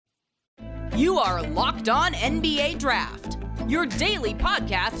You are Locked On NBA Draft, your daily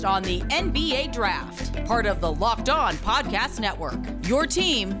podcast on the NBA Draft, part of the Locked On Podcast Network, your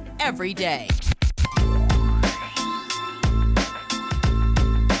team every day.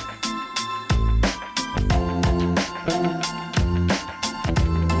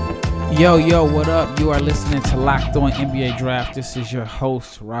 Yo, what up? You are listening to Locked On NBA Draft. This is your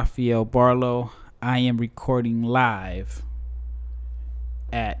host, Rafael Barlow. I am recording live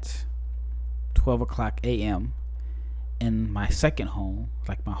at 12 o'clock a.m. in my second home,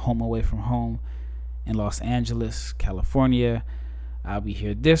 like my home away from home in Los Angeles, California. I'll be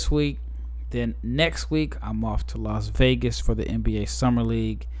here this week. Then next week, I'm off to Las Vegas for the NBA Summer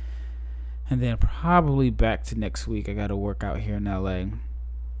League. And then probably back to next week. I got to work out here in LA.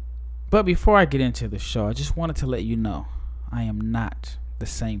 But before I get into the show, I just wanted to let you know I am not the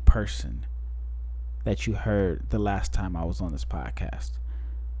same person that you heard the last time I was on this podcast.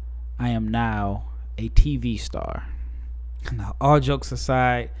 I am now a TV star. Now, all jokes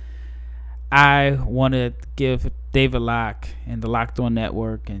aside, I want to give David Locke and the Locked On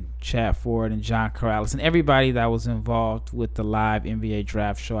Network and Chad Ford and John Corrales and everybody that was involved with the live NBA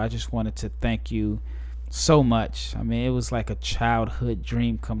draft show. I just wanted to thank you so much. I mean, it was like a childhood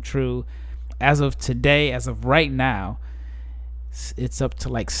dream come true. As of today, as of right now, it's up to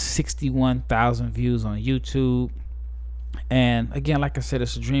like 61,000 views on YouTube. And again, like I said,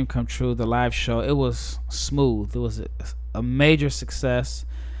 it's a dream come true. The live show, it was smooth. It was a major success.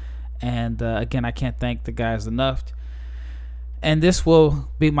 And again, I can't thank the guys enough. And this will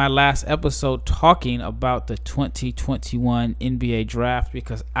be my last episode talking about the 2021 NBA draft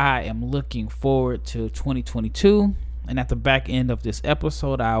because I am looking forward to 2022. And at the back end of this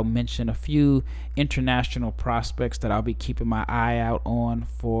episode, I'll mention a few international prospects that I'll be keeping my eye out on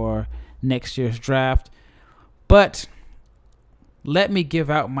for next year's draft. But let me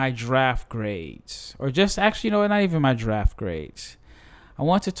give out my draft grades, or just actually, not even my draft grades. I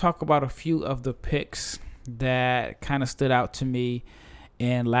want to talk about a few of the picks that kind of stood out to me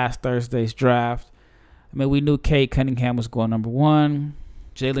in last Thursday's draft. I mean, we knew Cade Cunningham was going number 1,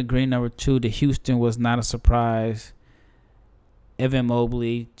 Jalen Green number 2 to Houston was not a surprise. Evan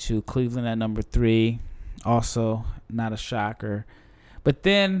Mobley to Cleveland at number 3, also not a shocker. But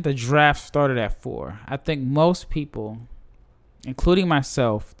then the draft started at 4. I think most people, including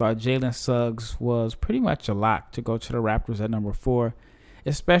myself, thought Jalen Suggs was pretty much a lock to go to the Raptors at number 4,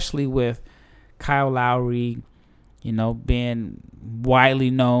 especially with Kyle Lowry, being widely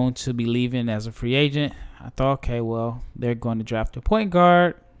known to be leaving as a free agent. I thought, okay, well, they're going to draft a point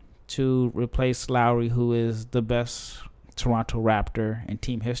guard to replace Lowry, who is the best Toronto Raptor in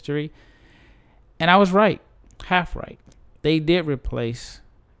team history. And I was right, half right. They did replace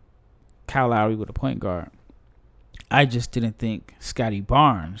Kyle Lowry with a point guard. I just didn't think Scotty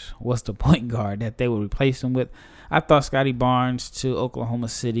Barnes was the point guard that they would replace him with. I thought Scotty Barnes to Oklahoma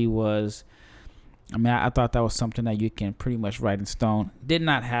City was, I thought that was something that you can pretty much write in stone. Did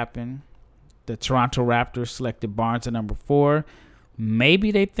not happen. The Toronto Raptors selected Barnes at number 4.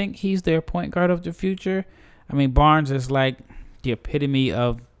 Maybe they think he's their point guard of the future. Barnes is like the epitome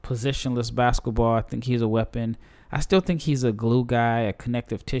of positionless basketball. I think he's a weapon. I still think he's a glue guy, a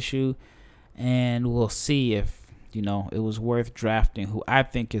connective tissue. And we'll see if it was worth drafting who I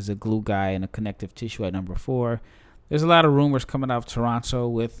think is a glue guy and a connective tissue at number 4. There's a lot of rumors coming out of Toronto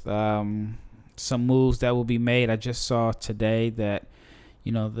with some moves that will be made. I just saw today that,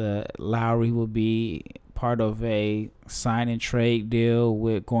 the Lowry will be part of a sign and trade deal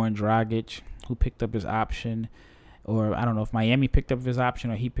with Goran Dragic, who picked up his option. Or I don't know if Miami picked up his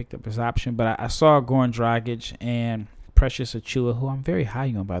option or he picked up his option. But I saw Goran Dragic and Precious Achiuwa, who I'm very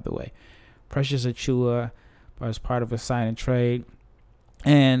high on, by the way. Precious Achiuwa as part of a sign and trade.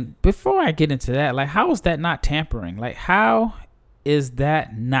 And before I get into that, how is that not tampering? How is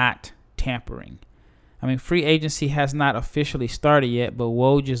that not tampering? Free agency has not officially started yet, but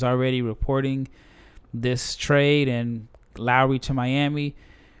Woj is already reporting this trade and Lowry to Miami.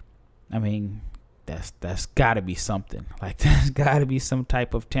 That's got to be something. There's got to be some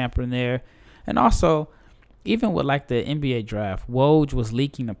type of tampering there. And also, even with the NBA draft, Woj was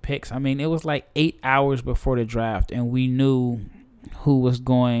leaking the picks. It was 8 hours before the draft, and we knew who was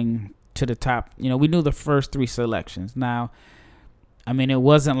going to the top. We knew the first 3 selections. Now, it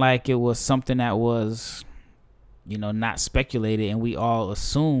wasn't like it was something that was, not speculated, and we all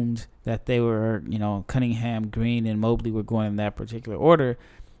assumed that they were, Cunningham, Green, and Mobley were going in that particular order.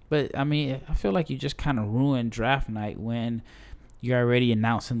 But, I feel like you just kind of ruined draft night when you're already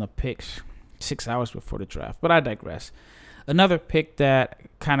announcing the picks 6 hours before the draft. But I digress. Another pick that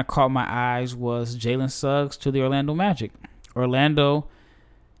kind of caught my eyes was Jalen Suggs to the Orlando Magic. Orlando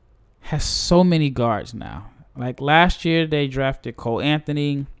has so many guards now. Like last year, they drafted Cole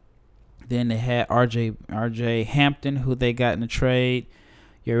Anthony. Then they had RJ Hampton, who they got in the trade.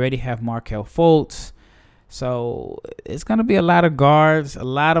 You already have Markelle Fultz. So it's going to be a lot of guards, a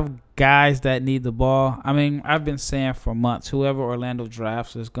lot of guys that need the ball. I mean, I've been saying for months, whoever Orlando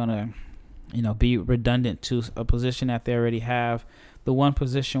drafts is going to, be redundant to a position that they already have. The one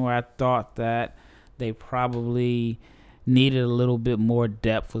position where I thought that they probably needed a little bit more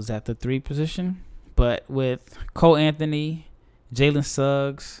depth was at the 3 position. But with Cole Anthony, Jalen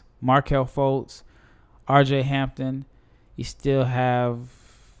Suggs, Markelle Fultz, RJ Hampton, you still have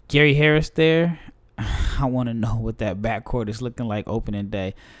Gary Harris there. I want to know what that backcourt is looking like opening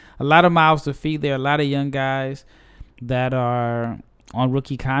day. A lot of mouths to feed there. A lot of young guys that are on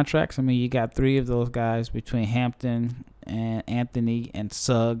rookie contracts. I mean, you got 3 of those guys between Hampton and Anthony and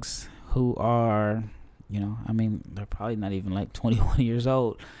Suggs who are, they're probably not even like 21 years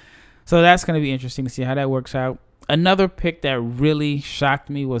old. So that's going to be interesting to see how that works out. Another pick that really shocked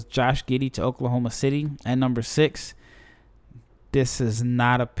me was Josh Giddey to Oklahoma City at number 6. This is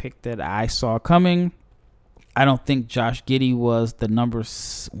not a pick that I saw coming. I don't think Josh Giddey was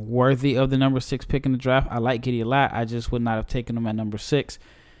worthy of the number 6 pick in the draft. I like Giddey a lot. I just would not have taken him at number 6.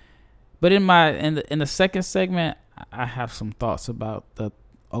 But in the second segment, I have some thoughts about the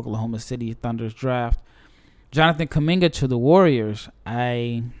Oklahoma City Thunder's draft. Jonathan Kuminga to the Warriors.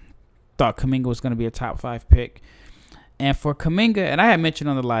 I thought Kuminga was going to be a top 5 pick. And for Kuminga, and I had mentioned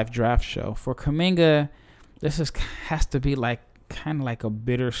on the live draft show, for Kuminga, this has to be kind of like a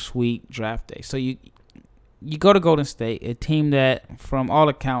bittersweet draft day. So you go to Golden State, a team that from all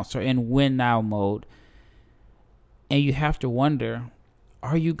accounts are in win now mode, and you have to wonder,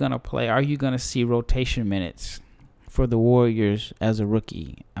 are you going to play? Are you going to see rotation minutes for the Warriors as a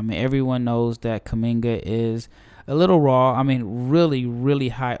rookie? I mean, everyone knows that Kuminga is a little raw. I mean, really, really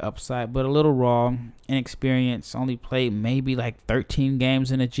high upside, but a little raw, inexperienced, only played maybe like 13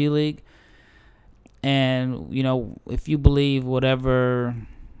 games in the G League. And, if you believe whatever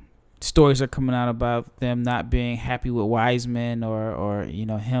stories are coming out about them not being happy with Wiseman or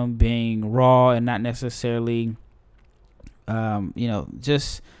him being raw and not necessarily,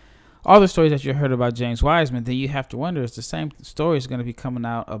 just all the stories that you heard about James Wiseman, then you have to wonder, is the same story is going to be coming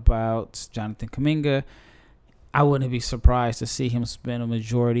out about Jonathan Kuminga? I wouldn't be surprised to see him spend a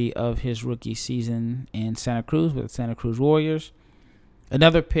majority of his rookie season in Santa Cruz with the Santa Cruz Warriors.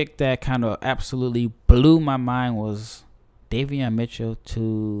 Another pick that kind of absolutely blew my mind was Davion Mitchell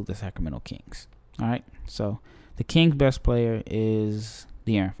to the Sacramento Kings. All right, so the Kings' best player is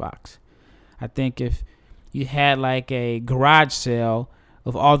De'Aaron Fox. I think if you had like a garage sale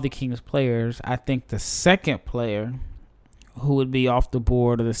of all the Kings players, I think the second player who would be off the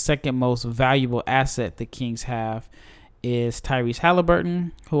board or the second most valuable asset the Kings have is Tyrese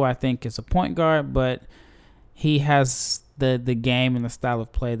Halliburton, who I think is a point guard, but he has the game and the style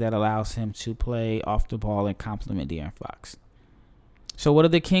of play that allows him to play off the ball and complement De'Aaron Fox. So what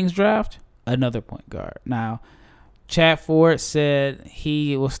did the Kings draft? Another point guard. Now, Chad Ford said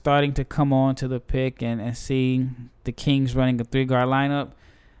he was starting to come on to the pick and see the Kings running a 3-guard lineup.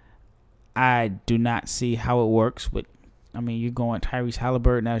 I do not see how it works. But you're going Tyrese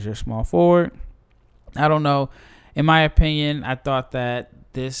Halliburton as your small forward. I don't know. In my opinion, I thought that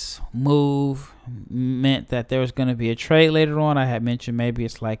this move meant that there was going to be a trade later on. I had mentioned maybe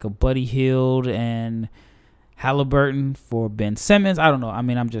it's like a Buddy Hield and Halliburton for Ben Simmons. I don't know.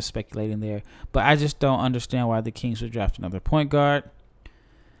 I'm just speculating there. But I just don't understand why the Kings would draft another point guard.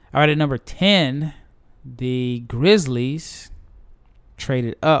 All right, at number 10, the Grizzlies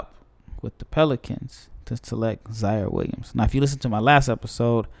traded up with the Pelicans to select Zaire Williams. Now, if you listen to my last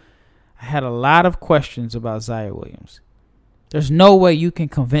episode, I had a lot of questions about Zaire Williams. There's no way you can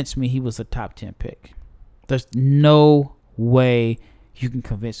convince me he was a top 10 pick. There's no way you can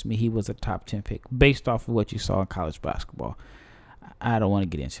convince me he was a top 10 pick based off of what you saw in college basketball. I don't want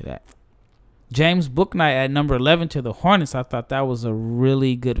to get into that. James Bouknight at number 11 to the Hornets. I thought that was a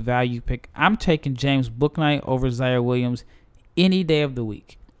really good value pick. I'm taking James Bouknight over Zaire Williams any day of the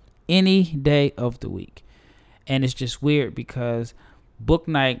week. Any day of the week. And it's just weird because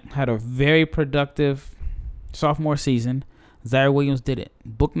Bouknight had a very productive sophomore season. Zaire Williams didn't.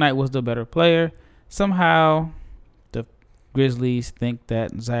 Bouknight was the better player. Somehow the Grizzlies think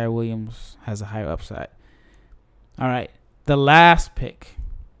that Zaire Williams has a higher upside. All right. The last pick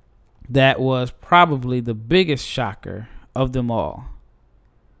that was probably the biggest shocker of them all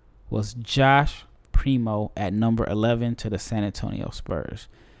was Josh Primo at number 11 to the San Antonio Spurs.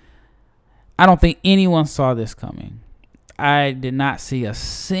 I don't think anyone saw this coming. I did not see a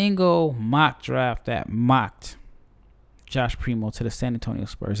single mock draft that mocked Josh Primo to the San Antonio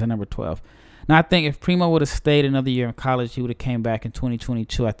Spurs at number 12. Now, I think if Primo would have stayed another year in college, he would have came back in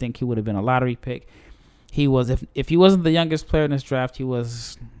 2022. I think he would have been a lottery pick. He was, if he wasn't the youngest player in this draft, he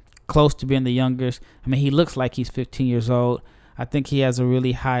was close to being the youngest. I mean, he looks like he's 15 years old. I think he has a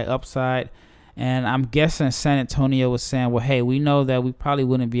really high upside. And I'm guessing San Antonio was saying, well, hey, we know that we probably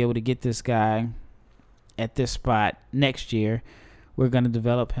wouldn't be able to get this guy at this spot next year. We're going to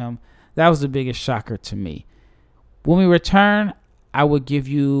develop him. That was the biggest shocker to me. When we return, I would give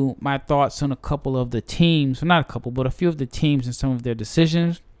you my thoughts on a couple of the teams. Well, not a couple, but a few of the teams and some of their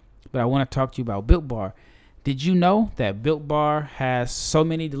decisions. But I want to talk to you about Built Bar. Did you know that Built Bar has so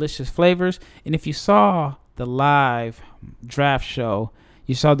many delicious flavors? And if you saw the live draft show,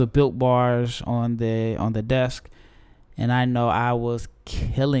 you saw the Built Bars on the desk. And I know I was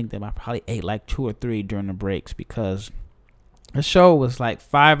killing them. I probably ate like 2 or 3 during the breaks because the show was like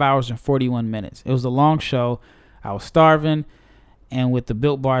 5 hours and 41 minutes. It was a long show. I was starving. And with the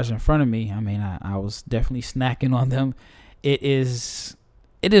Built Bars in front of me, I mean, I was definitely snacking on them. It is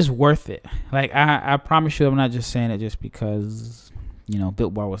worth it. Like, I promise you, I'm not just saying it just because,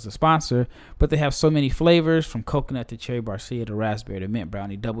 Built Bar was the sponsor. But they have so many flavors, from coconut to cherry barcia to raspberry to mint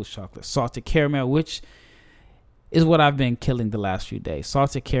brownie, double chocolate, salted caramel, which is what I've been killing the last few days.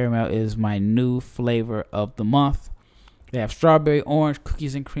 Salted caramel is my new flavor of the month. They have strawberry, orange,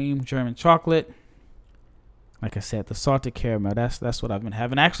 cookies and cream, German chocolate. Like I said, the salted caramel, that's what I've been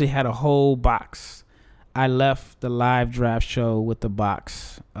having. I actually had a whole box. I left the live draft show with the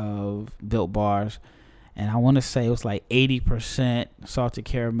box of Built Bars. And I want to say it was like 80% salted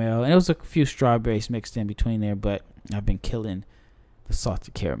caramel. And it was a few strawberries mixed in between there. But I've been killing the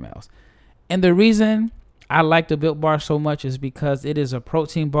salted caramels. And the reason I like the Built Bar so much is because it is a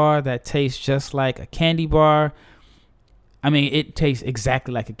protein bar that tastes just like a candy bar. I mean, it tastes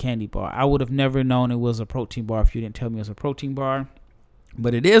exactly like a candy bar. I would have never known it was a protein bar if you didn't tell me it was a protein bar.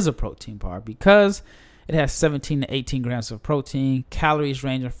 But it is a protein bar because it has 17 to 18 grams of protein, calories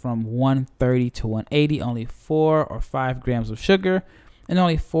ranging from 130 to 180, only 4 or 5 grams of sugar, and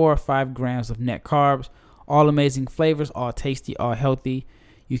only 4 or 5 grams of net carbs. All amazing flavors, all tasty, all healthy.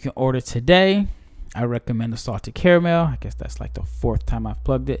 You can order today. I recommend the salted caramel. I guess that's like the 4th time I've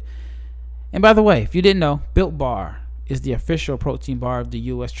plugged it. And by the way, if you didn't know, Built Bar is the official protein bar of the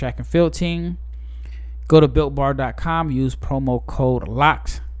U.S. track and field team. Go to BuiltBar.com, use promo code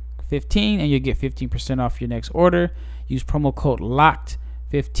LOCKED15, and you'll get 15% off your next order. Use promo code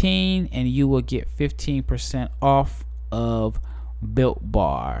LOCKED15, and you will get 15% off of Built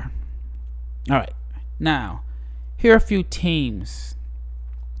Bar. All right. Now, here are a few teams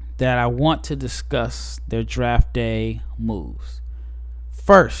that I want to discuss their draft day moves.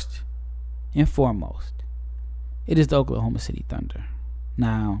 First and foremost, it is the Oklahoma City Thunder.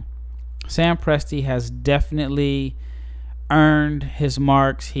 Now, Sam Presti has definitely earned his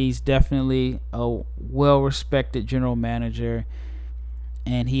marks. He's definitely a well-respected general manager,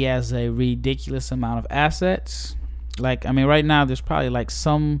 and he has a ridiculous amount of assets. Right now there's probably like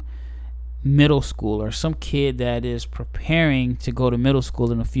some middle school or some kid that is preparing to go to middle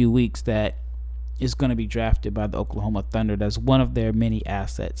school in a few weeks that is going to be drafted by the Oklahoma Thunder. That's one of their many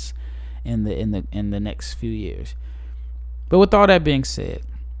assets in the next few years. But with all that being said,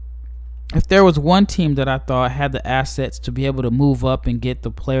 if there was one team that I thought had the assets to be able to move up and get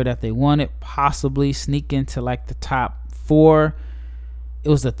the player that they wanted, possibly sneak into like the top 4, it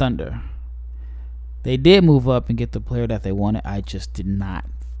was the Thunder. They did move up and get the player that they wanted. I just did not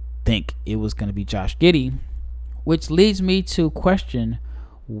think it was going to be Josh Giddey, which leads me to question,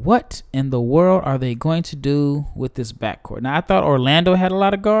 what in the world are they going to do with this backcourt? Now, I thought Orlando had a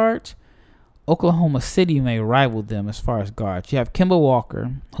lot of guards. Oklahoma City may rival them as far as guards. You have Kemba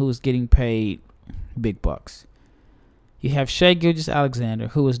Walker, who is getting paid big bucks. You have Shai Gilgeous-Alexander,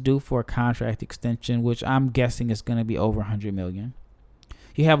 who is due for a contract extension, which I'm guessing is going to be over $100 million.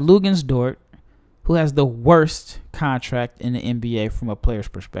 You have Luguentz Dort, who has the worst contract in the NBA from a player's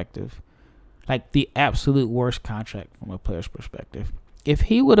perspective. Like the absolute worst contract from a player's perspective. If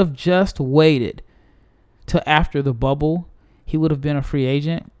he would have just waited till after the bubble, he would have been a free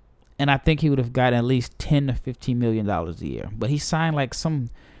agent. And I think he would have got at least $10 to $15 million a year. But he signed like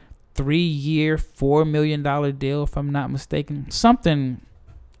some 3-year, $4 million deal, if I'm not mistaken. Something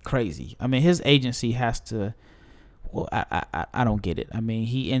crazy. I mean, his agency has to. Well, I don't get it. I mean,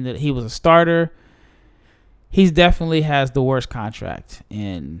 he was a starter. He definitely has the worst contract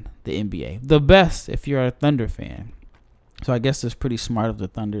in the NBA. The best if you're a Thunder fan. So I guess it's pretty smart of the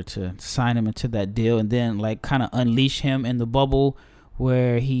Thunder to sign him into that deal and then like kind of unleash him in the bubble,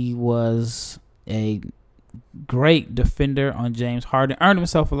 where he was a great defender on James Harden, earned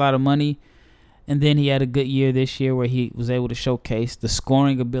himself a lot of money, And then he had a good year this year where he was able to showcase the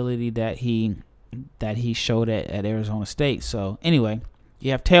scoring ability that he showed at Arizona State. So anyway,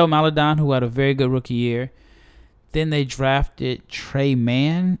 you have Teo Maledon, who had a very good rookie year. Then they drafted Trey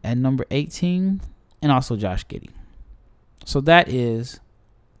Mann at number 18 and also Josh Giddey. So that is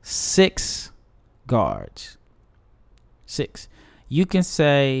 6 guards. 6. You can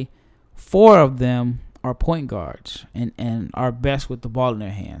say 4 of them are point guards and are best with the ball in their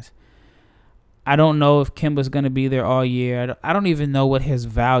hands. I don't know if Kemba's going to be there all year. I don't even know what his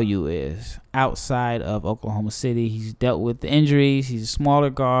value is outside of Oklahoma City. He's dealt with the injuries. He's a smaller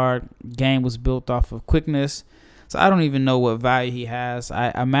guard. Game was built off of quickness. So I don't even know what value he has.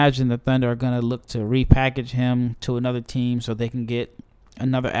 I imagine the Thunder are going to look to repackage him to another team so they can get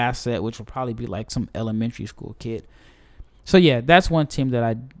another asset, which will probably be like some elementary school kid. So, yeah, that's one team that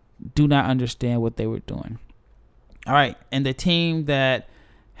I do not understand what they were doing. All right, and the team that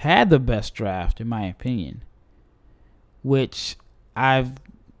had the best draft, in my opinion, which I've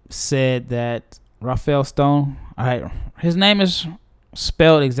said that Rafael Stone, all right, his name is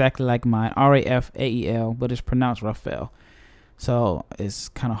spelled exactly like mine, Rafael, but it's pronounced Rafael. So it's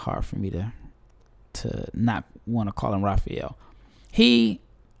kind of hard for me to not want to call him Rafael. He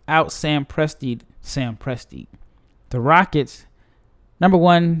out Sam Presti. The Rockets, number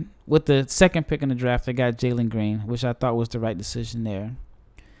 1, with the second pick in the draft, they got Jalen Green, which I thought was the right decision there.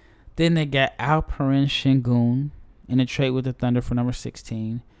 Then they got Alperen Sengun in a trade with the Thunder for number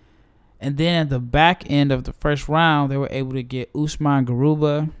 16. And then at the back end of the first round, they were able to get Usman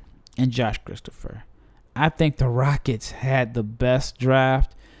Garuba and Josh Christopher. I think the Rockets had the best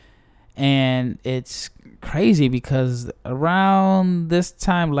draft. And it's crazy because around this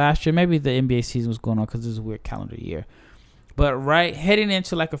time last year, maybe the NBA season was going on because this is a weird calendar year. But heading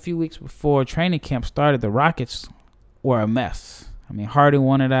into like a few weeks before training camp started, the Rockets were a mess. I mean, Harden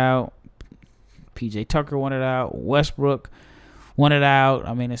wanted out. PJ Tucker wanted out. Westbrook wanted out.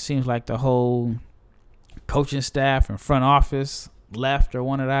 I mean, it seems like the whole coaching staff and front office left or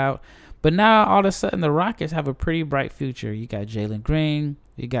wanted out. But now, all of a sudden, the Rockets have a pretty bright future. You got Jalen Green.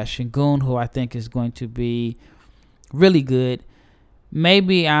 You got Sengun, who I think is going to be really good.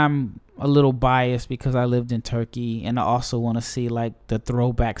 Maybe I'm a little biased because I lived in Turkey, and I also want to see, like, the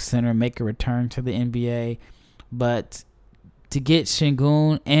throwback center make a return to the NBA. But to get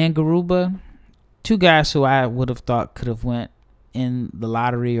Sengun and Garuba, 2 guys who I would have thought could have went in the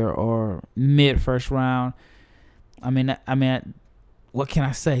lottery or mid-first round. I mean, what can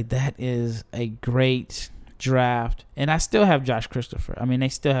I say? That is a great draft. And I still have Josh Christopher. I mean, they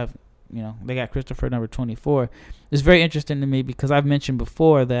still have, they got Christopher number 24. It's very interesting to me because I've mentioned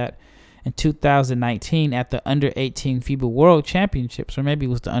before that in 2019 at the Under-18 FIBA World Championships, or maybe it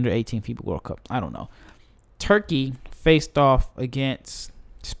was the Under-18 FIBA World Cup, I don't know, Turkey faced off against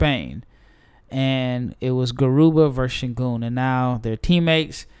Spain. And it was Garuba versus Sengun. And now they're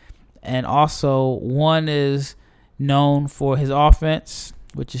teammates. And also, one is known for his offense,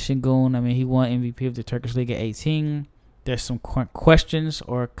 which is Sengun. I mean, he won MVP of the Turkish League at 18. There's some questions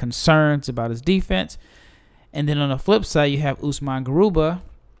or concerns about his defense. And then on the flip side, you have Usman Garuba,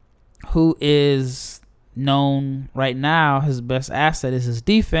 who is known right now, his best asset is his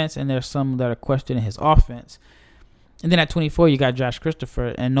defense. And there's some that are questioning his offense. And then at 24, you got Josh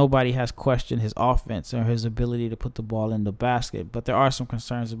Christopher, and nobody has questioned his offense or his ability to put the ball in the basket. But there are some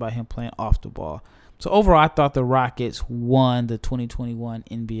concerns about him playing off the ball. So overall, I thought the Rockets won the 2021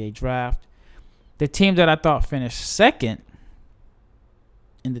 NBA draft. The team that I thought finished second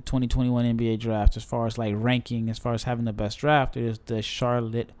in the 2021 NBA draft as far as like ranking, as far as having the best draft, is the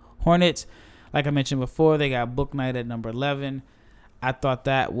Charlotte Hornets. Like I mentioned before, they got Bouknight at number 11. I thought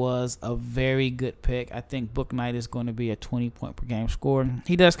that was a very good pick. I think Bouknight is going to be a 20-point-per-game scorer.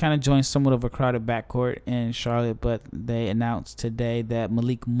 He does kind of join somewhat of a crowded backcourt in Charlotte, but they announced today that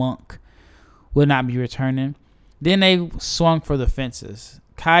Malik Monk will not be returning. Then they swung for the fences.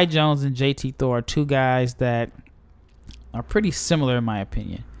 Kai Jones and JT Thor are 2 guys that are pretty similar in my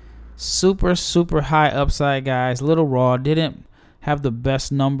opinion. Super, super high upside guys, a little raw, didn't have the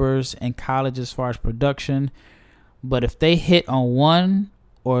best numbers in college as far as production. But if they hit on one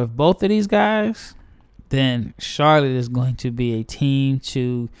or if both of these guys, then Charlotte is going to be a team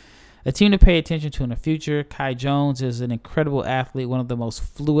to pay attention to in the future. Kai Jones is an incredible athlete, one of the most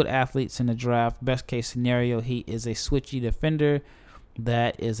fluid athletes in the draft. Best case scenario, he is a switchy defender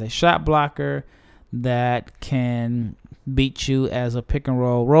that is a shot blocker that can beat you as a pick and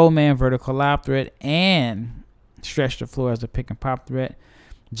roll man, vertical lob threat, and stretch the floor as a pick and pop threat.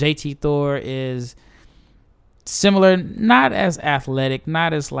 JT Thor is similar, not as athletic,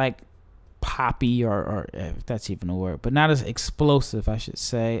 not as like poppy or if that's even a word, but not as explosive, I should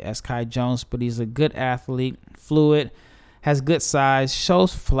say, as Kai Jones. But he's a good athlete, fluid, has good size,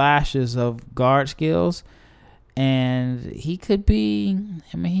 shows flashes of guard skills, and he could be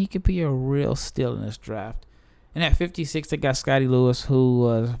a real steal in this draft. And at 56, they got Scotty Lewis, who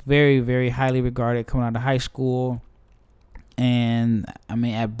was very, very highly regarded coming out of high school. And,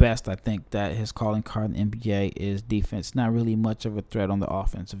 at best, I think that his calling card in the NBA is defense. Not really much of a threat on the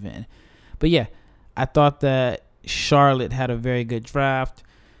offensive end. But, yeah, I thought that Charlotte had a very good draft.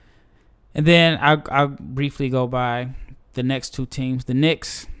 And then I'll briefly go by the next two teams. The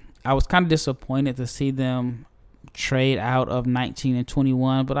Knicks, I was kind of disappointed to see them trade out of 19 and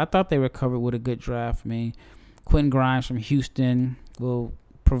 21, but I thought they recovered with a good draft. Quentin Grimes from Houston will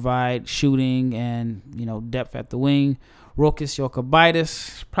provide shooting and, depth at the wing. Rokas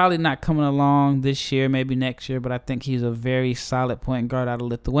Jokubaitis, probably not coming along this year, maybe next year, but I think he's a very solid point guard out of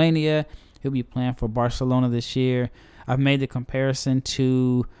Lithuania. He'll be playing for Barcelona this year. I've made the comparison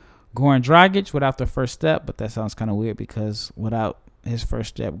to Goran Dragic without the first step, but that sounds kind of weird because without his first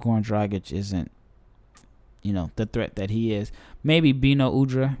step, Goran Dragic isn't, the threat that he is. Maybe Bino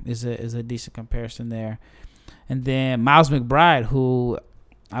Udrih is a decent comparison there. And then Miles McBride, who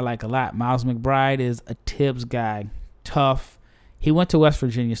I like a lot. Miles McBride is a Tibbs guy. Tough. He went to West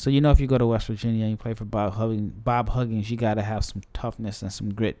Virginia, so if you go to West Virginia and you play for Bob Huggins, you got to have some toughness and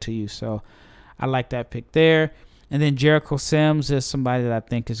some grit to you. So I like that pick there. And then Jericho Sims is somebody that I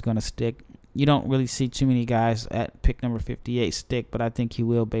think is going to stick. You don't really see too many guys at pick number 58 stick, but I think he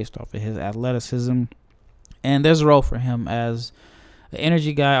will based off of his athleticism. And there's a role for him as an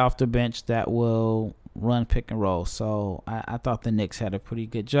energy guy off the bench that will run pick and roll. So I thought the Knicks had a pretty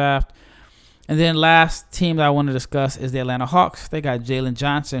good draft. And then last team that I want to discuss is the Atlanta Hawks. They got Jalen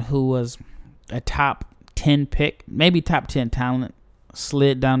Johnson, who was a top 10 pick, maybe top 10 talent,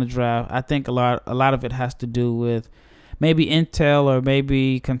 slid down the draft. I think a lot of it has to do with maybe intel or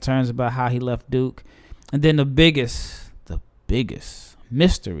maybe concerns about how he left Duke. And then the biggest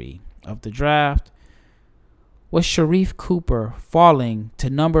mystery of the draft was Sharife Cooper falling to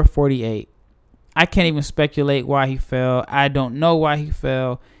number 48. I can't even speculate why he fell. I don't know why he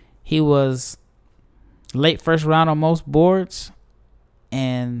fell. He was late first round on most boards,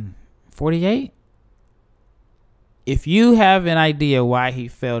 and 48? If you have an idea why he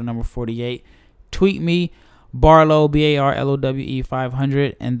fell to number 48, tweet me, Barlow, BARLOWE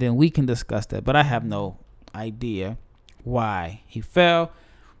 500, and then we can discuss that. But I have no idea why he fell.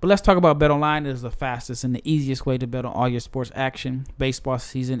 But let's talk about BetOnline. It is the fastest and the easiest way to bet on all your sports action. Baseball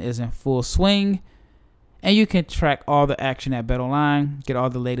season is in full swing, and you can track all the action at BetOnline. Get all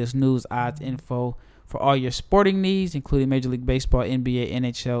the latest news, odds, info for all your sporting needs, including Major League Baseball, NBA,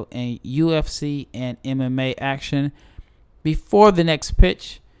 NHL, and UFC and MMA action. Before the next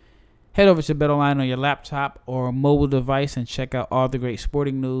pitch, head over to BetOnline on your laptop or mobile device and check out all the great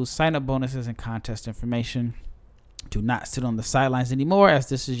sporting news, sign-up bonuses, and contest information. Do not sit on the sidelines anymore, as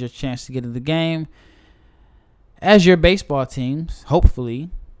this is your chance to get in the game. As your baseball teams, hopefully,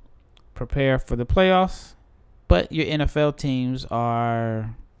 prepare for the playoffs, but your NFL teams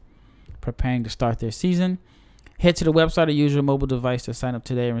are preparing to start their season. Head to the website or use your mobile device to sign up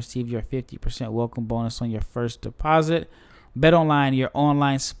today and receive your 50% welcome bonus on your first deposit. BetOnline, your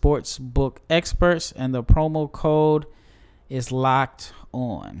online sports book experts, and the promo code is locked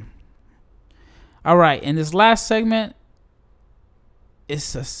on. All right, in this last segment,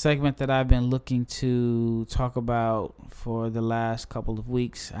 it's a segment that I've been looking to talk about for the last couple of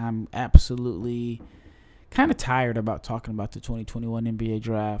weeks. I'm absolutely kind of tired about talking about the 2021 NBA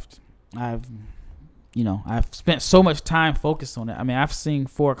draft. I've spent so much time focused on it. I've seen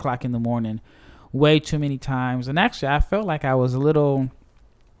 4 o'clock in the morning way too many times. And actually, I felt like I was a little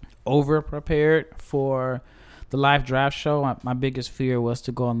over-prepared for the live draft show. My biggest fear was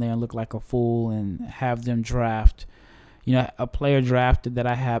to go on there and look like a fool and have them draft, a player drafted that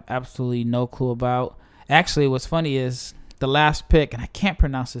I have absolutely no clue about. Actually, what's funny is the last pick, and I can't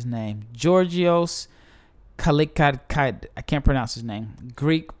pronounce his name, Georgios Kalikakid. I can't pronounce his name.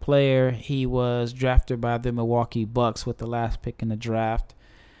 Greek player. He was drafted by the Milwaukee Bucks with the last pick in the draft.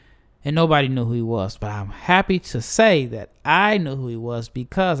 And nobody knew who he was. But I'm happy to say that I knew who he was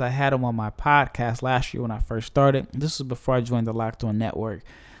because I had him on my podcast last year when I first started. This was before I joined the Locked On Network.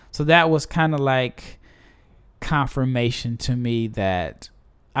 So that was kind of like confirmation to me that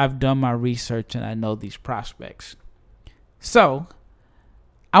I've done my research and I know these prospects. So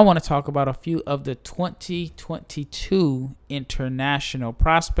I want to talk about a few of the 2022 international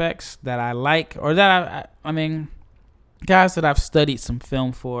prospects that I like, or that guys that I've studied some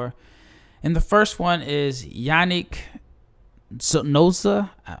film for. And the first one is Yannick Noza.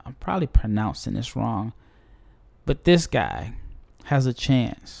 I'm probably pronouncing this wrong, but this guy has a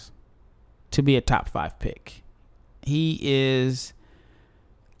chance to be a top 5 pick.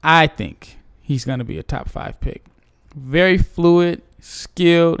 I think he's going to be a top 5 pick. Very fluid,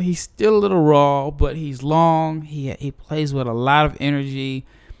 skilled. He's still a little raw, but he's long. He plays with a lot of energy.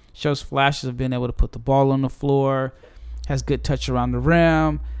 Shows flashes of being able to put the ball on the floor. Has good touch around the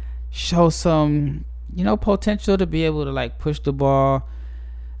rim. Shows some, potential to be able to push the ball.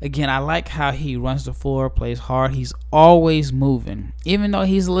 Again, I like how he runs the floor, plays hard. He's always moving. Even though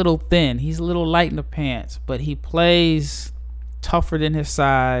he's a little thin, he's a little light in the pants, but he plays tougher than his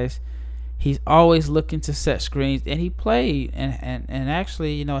size. He's always looking to set screens, and he played and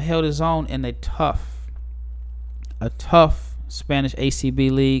actually, held his own in a tough Spanish ACB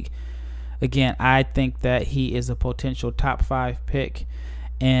league. Again, I think that he is a potential top 5 pick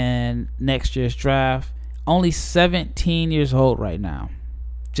in next year's draft. Only 17 years old right now.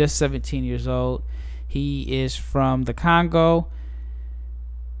 Just 17 years old. He is from the Congo,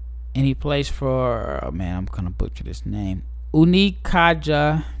 and he plays for, I'm going to butcher this name,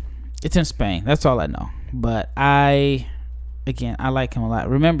 Unicaja. It's in Spain. That's all I know. But I like him a lot.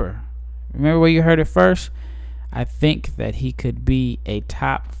 Remember where you heard it first? I think that he could be a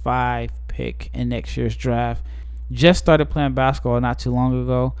top 5 pick in next year's draft. Just started playing basketball not too long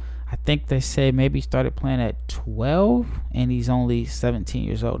ago. I think they say maybe he started playing at 12, and he's only 17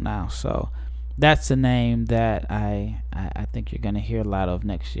 years old now. So that's a name that I think you're going to hear a lot of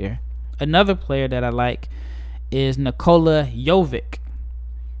next year. Another player that I like is Nikola Jovic.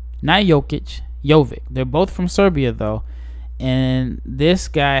 Not Jokic, Jovic. They're both from Serbia, though. And this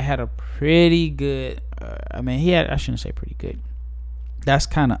guy had a pretty good, I shouldn't say pretty good. That's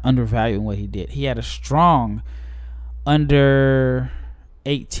kind of undervaluing what he did. He had a strong under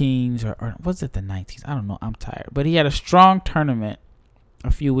 18s, or was it the 19s? I don't know. I'm tired. But he had a strong tournament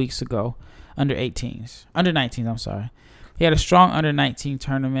a few weeks ago. Under 19s. I'm sorry. He had a strong under 19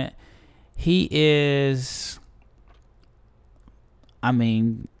 tournament. He is, I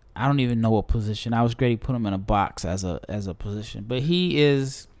don't even know what position. I was ready to put him in a box as a position. But he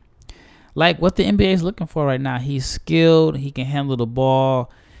is like what the NBA is looking for right now. He's skilled. He can handle the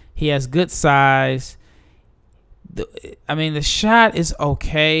ball. He has good size. The shot is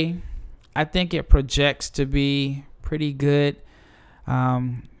okay. I think it projects to be pretty good.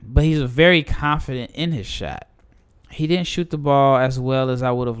 But he's very confident in his shot. He didn't shoot the ball as well as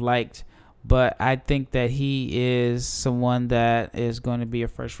I would have liked. But I think that he is someone that is going to be a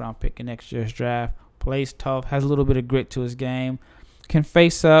first-round pick in next year's draft. Plays tough, has a little bit of grit to his game, can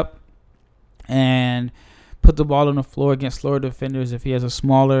face up and put the ball on the floor against slower defenders. If he has a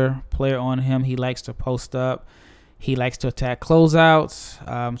smaller player on him, he likes to post up. He likes to attack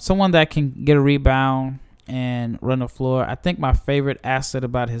closeouts. Someone that can get a rebound and run the floor. I think my favorite asset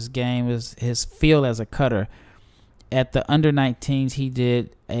about his game is his feel as a cutter. At the under-19s, he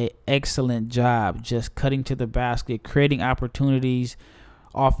did an excellent job just cutting to the basket, creating opportunities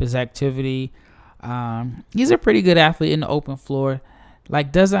off his activity. He's a pretty good athlete in the open floor.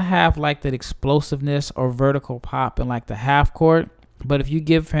 Doesn't have that explosiveness or vertical pop in the half court. But if you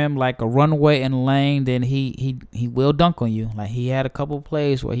give him a runway and lane, then he will dunk on you. He had a couple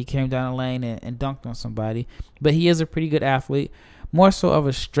plays where he came down the lane and dunked on somebody. But he is a pretty good athlete. More so of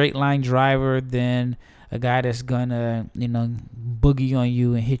a straight line driver than a guy that's gonna, boogie on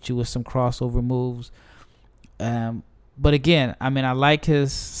you and hit you with some crossover moves. But again, I like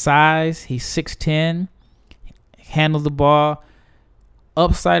his size. He's 6'10", handles the ball,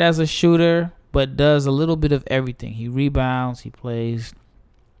 upside as a shooter, but does a little bit of everything. He rebounds. He plays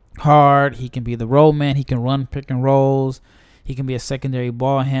hard. He can be the roll man. He can run pick and rolls. He can be a secondary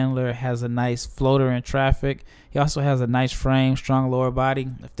ball handler, has a nice floater in traffic. He also has a nice frame, strong lower body.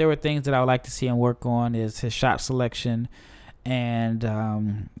 If there were things that I would like to see him work on is his shot selection and,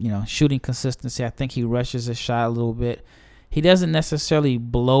 shooting consistency. I think he rushes his shot a little bit. He doesn't necessarily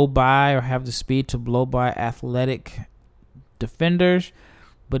blow by or have the speed to blow by athletic defenders,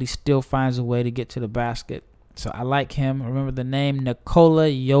 but he still finds a way to get to the basket. So I like him. Remember the name Nikola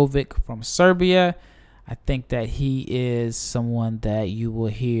Jovic from Serbia. I think that he is someone that you will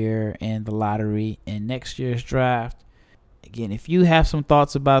hear in the lottery in next year's draft. Again, if you have some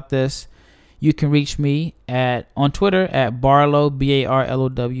thoughts about this, you can reach me on Twitter at Barlow,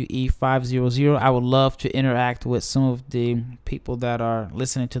 BARLOWE 500. I would love to interact with some of the people that are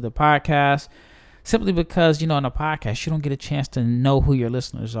listening to the podcast, simply because, in a podcast, you don't get a chance to know who your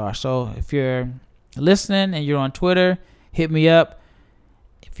listeners are. So if you're listening and you're on Twitter, hit me up.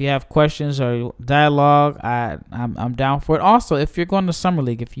 If you have questions or dialogue, I'm down for it. Also, if you're going to Summer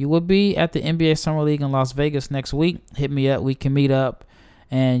League, if you will be at the NBA Summer League in Las Vegas next week, hit me up. We can meet up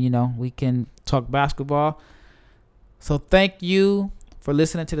and, we can talk basketball. So thank you for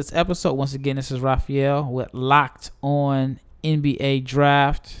listening to this episode. Once again, this is Raphael with Locked On NBA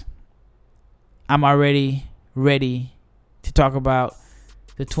Draft. I'm already ready to talk about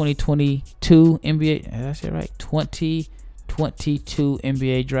the 2022 NBA. Did I say it right? 2022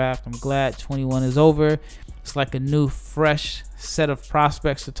 NBA Draft. I'm glad 21 is over. It's like a new, fresh set of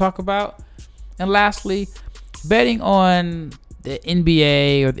prospects to talk about. And lastly, betting on the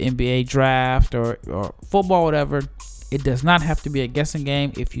NBA or the NBA Draft or football, whatever, it does not have to be a guessing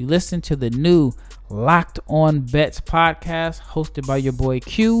game. If you listen to the new Locked On Bets podcast hosted by your boy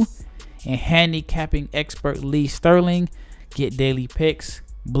Q and handicapping expert Lee Sterling, get daily picks,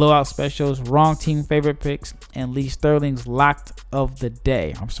 blowout specials, wrong team favorite picks, and Lee Sterling's lock of the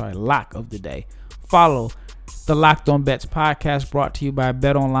day. Follow the Locked On Bets podcast brought to you by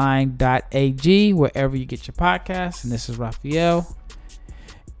betonline.ag, wherever you get your podcasts. And this is Raphael,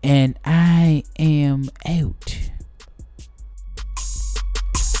 and I am out.